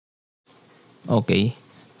Okay,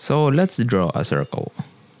 so let's draw a circle.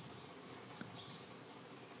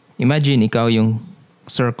 Imagine ikaw yung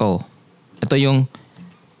circle. Ito yung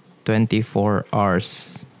 24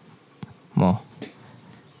 hours mo.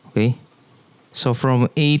 Okay? So from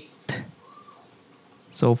 8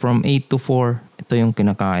 to 4, ito yung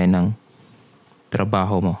kinakain ng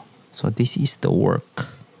trabaho mo. So this is the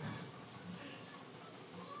work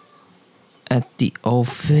at the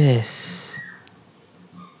office.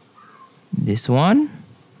 This one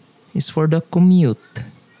is for the commute.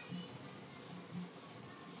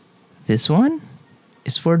 This one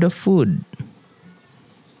is for the food.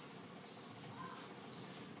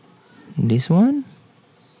 This one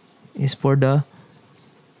is for the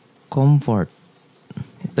comfort.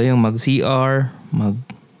 Ito yung mag-CR,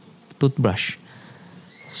 mag-toothbrush.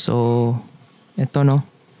 So, ito no.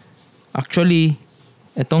 Actually,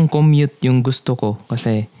 itong commute yung gusto ko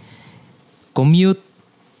kasi commute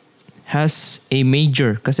has a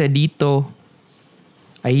major. Kasi dito,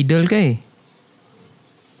 idle ka eh.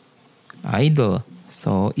 Idle.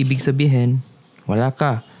 So, ibig sabihin, wala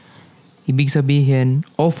ka. Ibig sabihin,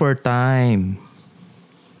 overtime.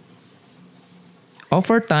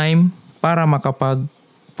 Overtime para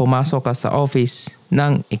pumasok ka sa office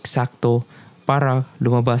ng eksakto para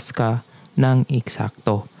lumabas ka ng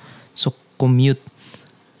eksakto. So, commute.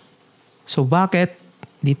 So, bakit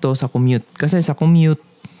dito sa commute? Kasi sa commute,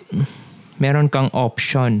 meron kang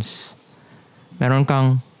options.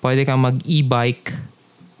 Pwede kang mag-e-bike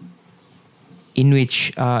in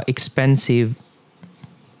which expensive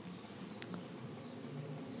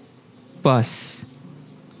bus,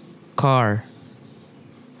 car,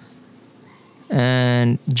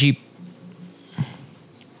 and jeep.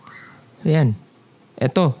 Ayan.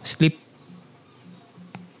 Ito, sleep.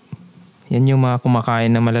 Yan yung mga kumakain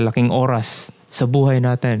ng malalaking oras sa buhay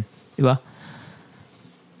natin. Diba?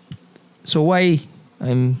 So why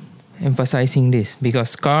I'm emphasizing this?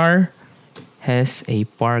 Because car has a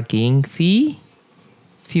parking fee,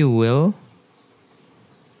 fuel.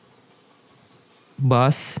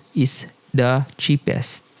 Bus is the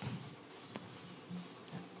cheapest.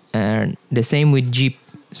 And the same with jeep.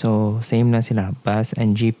 So, same na sila. Bus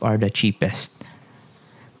and jeep are the cheapest.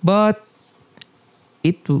 But,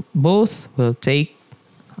 both will take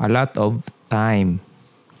a lot of time.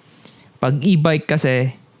 Pag e-bike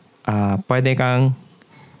kasi, pwede kang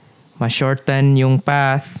ma-shorten yung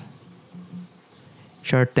path.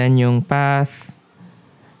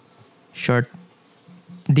 Short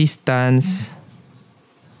distance.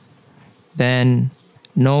 Then,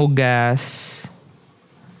 no gas.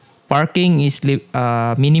 Parking is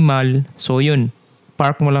minimal. So, yun.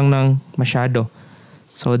 Park mo lang ng masyado.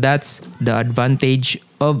 So, that's the advantage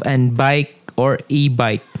of an bike or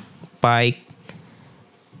e-bike. Bike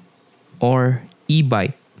or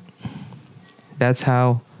e-bike. That's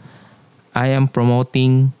how I am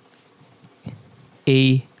promoting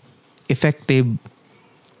a effective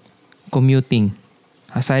commuting.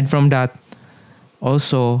 Aside from that,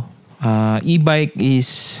 also, e-bike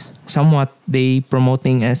is somewhat they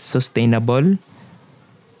promoting as sustainable.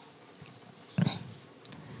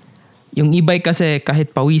 Yung e-bike kasi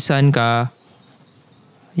kahit pawisan ka,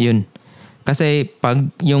 yun. Kasi pag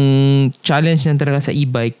yung challenge na talaga sa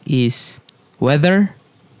e-bike is weather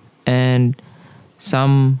and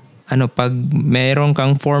pag meron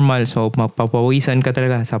kang formal, so mapapawisan ka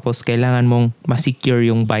talaga. Tapos kailangan mong ma-secure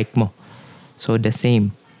yung bike mo. So the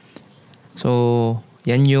same. So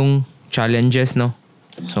yan yung challenges, no?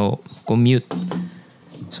 So commute.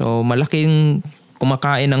 So malaking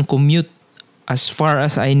kumakain ng commute. As far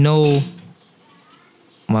as I know,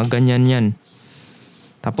 mga ganyan yan.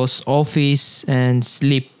 Tapos office and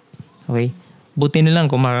sleep. Okay? Buti na lang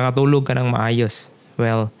kung makakatulog ka ng maayos.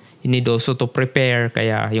 Well, you need also to prepare.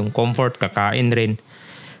 Kaya yung comfort, kakain rin.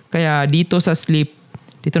 Kaya dito sa sleep,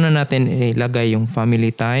 dito na natin ilagay yung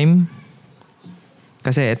family time.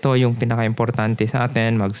 Kasi ito yung pinaka-importante sa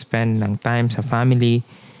atin. Mag-spend ng time sa family.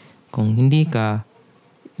 Kung hindi ka,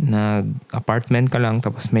 nag-apartment ka lang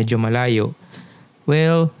tapos medyo malayo,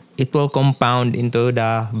 well, it will compound into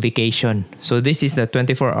the vacation. So this is the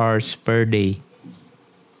 24 hours per day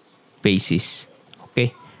basis.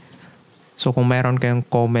 Okay? So kung mayroon kayong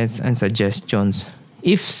comments and suggestions,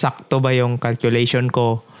 if sakto ba yung calculation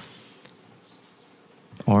ko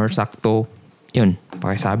or sakto, yun,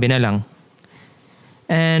 pakisabi na lang.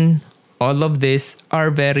 And all of this are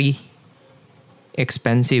very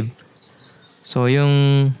expensive. So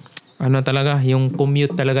yung yung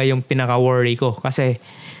commute talaga yung pinaka-worry ko. Kasi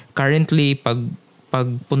currently, pag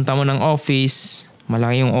punta mo ng office,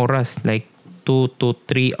 malaki yung oras. Like 2 to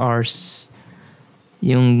 3 hours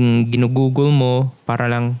yung ginugugol mo para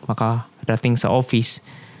lang dating sa office,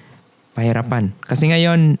 pahirapan. Kasi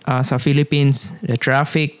ngayon sa Philippines, the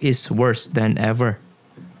traffic is worse than ever.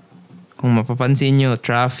 Kung mapapansin nyo,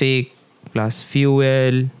 traffic plus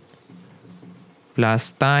fuel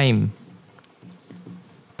plus time.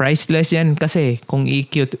 Priceless yan kasi kung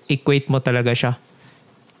equate mo talaga siya.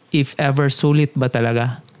 If ever sulit ba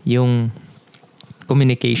talaga yung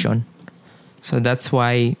communication. So that's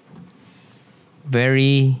why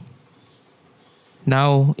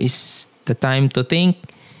now is the time to think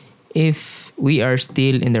if we are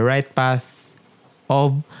still in the right path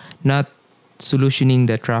of not solutioning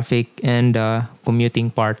the traffic and the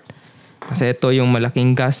commuting part. Kasi ito yung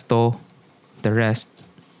malaking gasto, the rest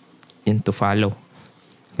in to follow.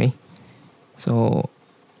 Okay? So,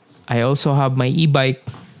 I also have my e-bike.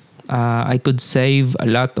 I could save a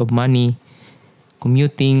lot of money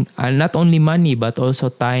commuting. Not only money, but also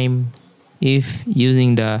time if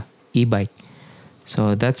using the e-bike.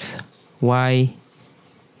 So, that's why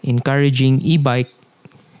encouraging e-bike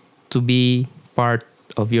to be part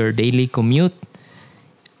of your daily commute,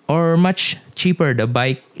 or much cheaper the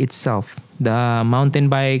bike itself, the mountain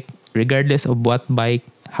bike, regardless of what bike,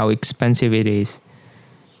 how expensive it is,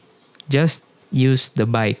 just use the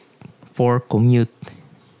bike for commute.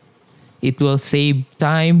 It will save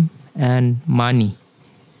time and money.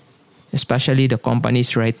 Especially the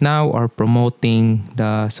companies right now are promoting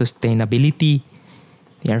the sustainability.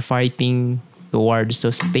 They are fighting towards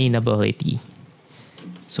sustainability.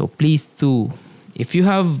 So please do, if you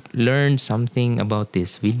have learned something about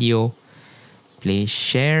this video, please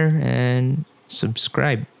share and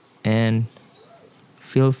subscribe, and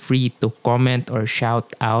feel free to comment or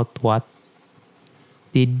shout out what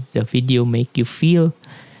did the video make you feel,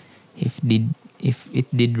 if it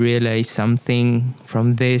did realize something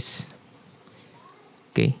from this.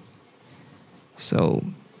 Okay, so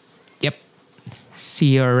yep,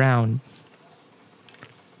 see you around.